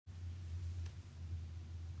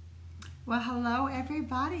Well, hello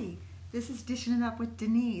everybody. This is Dishing It Up with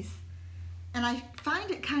Denise. And I find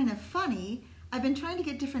it kind of funny. I've been trying to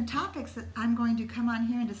get different topics that I'm going to come on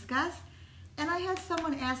here and discuss. And I had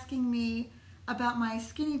someone asking me about my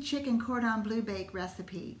skinny chicken cordon bleu bake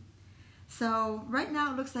recipe. So right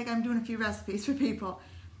now it looks like I'm doing a few recipes for people.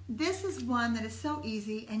 This is one that is so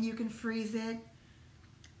easy and you can freeze it.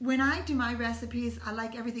 When I do my recipes, I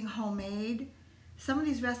like everything homemade. Some of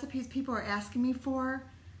these recipes people are asking me for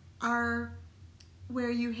are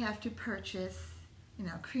where you have to purchase,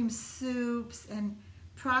 cream soups and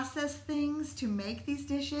processed things to make these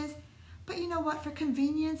dishes. But you know what? For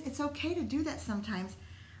convenience, it's okay to do that sometimes.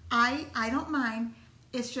 I don't mind.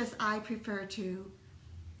 It's just I prefer to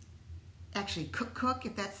actually cook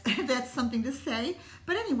if that's if that's something to say.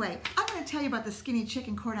 But anyway, I'm going to tell you about the skinny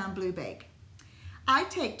chicken cordon bleu bake. I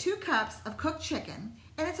take 2 cups of cooked chicken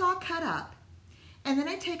and it's all cut up. And then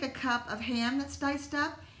I take a cup of ham that's diced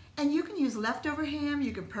up. And you can use leftover ham,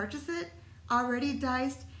 you can purchase it already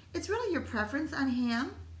diced. It's really your preference on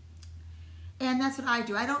ham. And that's what I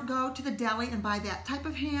do. I don't go to the deli and buy that type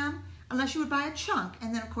of ham unless you would buy a chunk.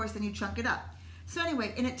 And then of course, then you chunk it up. So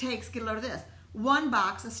anyway, and it takes, get a load of this, 1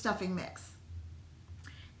 box of stuffing mix.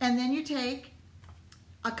 And then you take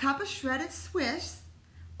a cup of shredded Swiss,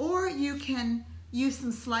 or you can use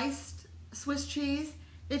some sliced Swiss cheese.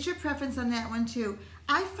 It's your preference on that one too.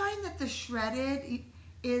 I find that the shredded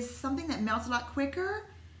is something that melts a lot quicker.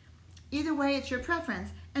 Either way, it's your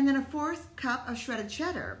preference. And then a 1/4 cup of shredded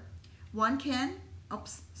cheddar, 1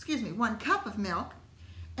 cup of milk,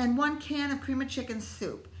 and 1 can of cream of chicken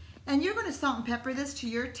soup. And you're going to salt and pepper this to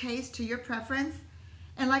your taste, to your preference.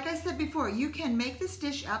 And like I said before, you can make this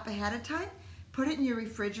dish up ahead of time, put it in your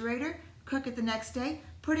refrigerator, cook it the next day,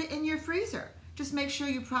 put it in your freezer. Just make sure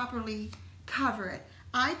you properly cover it.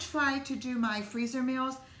 I try to do my freezer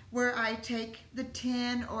meals where I take the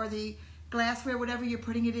tin or the glassware, whatever you're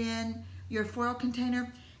putting it in, your foil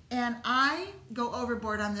container, and I go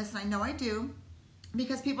overboard on this, and I know I do,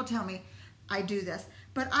 because people tell me I do this.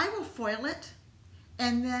 But I will foil it,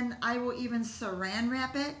 and then I will even saran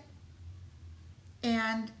wrap it,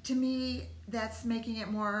 and to me, that's making it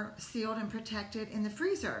more sealed and protected in the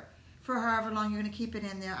freezer for however long you're going to keep it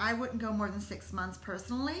in there. I wouldn't go more than 6 months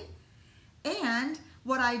personally. And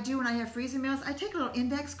what I do when I have freezer meals, I take a little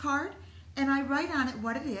index card and I write on it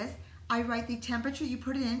what it is. I write the temperature you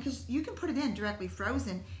put it in, because you can put it in directly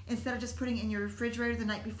frozen instead of just putting it in your refrigerator the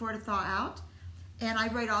night before to thaw out. And I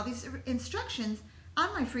write all these instructions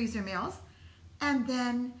on my freezer meals. And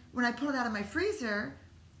then when I pull it out of my freezer,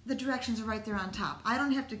 the directions are right there on top. I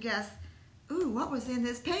don't have to guess, ooh, what was in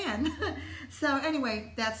this pan? So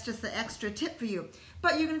anyway, that's just the extra tip for you.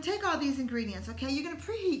 But you're going to take all these ingredients, okay? You're going to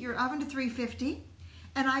preheat your oven to 350.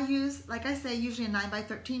 And I use, like I say, usually a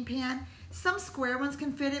 9x13 pan. Some square ones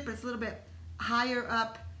can fit it, but it's a little bit higher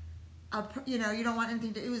up. You don't want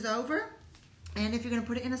anything to ooze over. And if you're going to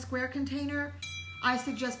put it in a square container, I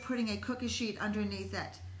suggest putting a cookie sheet underneath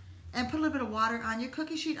it. And put a little bit of water on your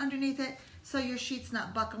cookie sheet underneath it so your sheet's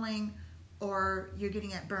not buckling or you're getting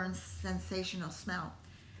that burn sensational smell.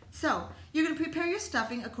 So you're going to prepare your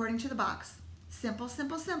stuffing according to the box. Simple,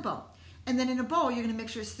 simple, simple. And then in a bowl, you're going to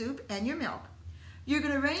mix your soup and your milk. You're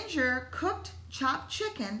going to arrange your cooked chopped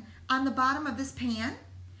chicken on the bottom of this pan.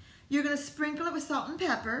 You're going to sprinkle it with salt and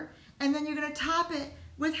pepper, and then you're going to top it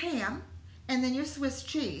with ham and then your Swiss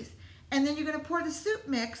cheese. And then you're going to pour the soup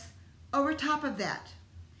mix over top of that.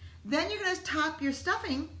 Then you're going to top your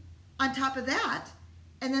stuffing on top of that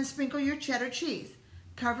and then sprinkle your cheddar cheese.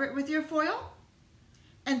 Cover it with your foil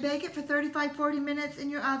and bake it for 35-40 minutes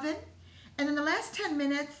in your oven. And in the last 10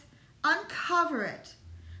 minutes, uncover it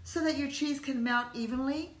so that your cheese can melt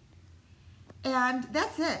evenly. And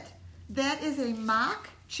that's it. That is a mock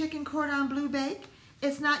chicken cordon bleu bake.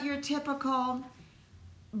 It's not your typical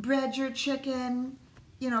bread your chicken,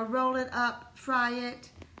 roll it up, fry it,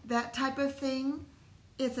 that type of thing.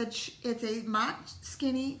 It's a mock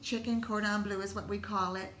skinny chicken cordon bleu is what we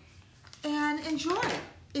call it. And enjoy it.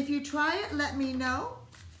 If you try it, let me know.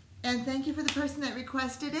 And thank you for the person that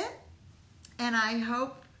requested it. And I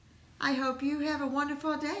hope you have a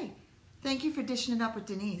wonderful day. Thank you for dishing it up with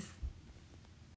Denise.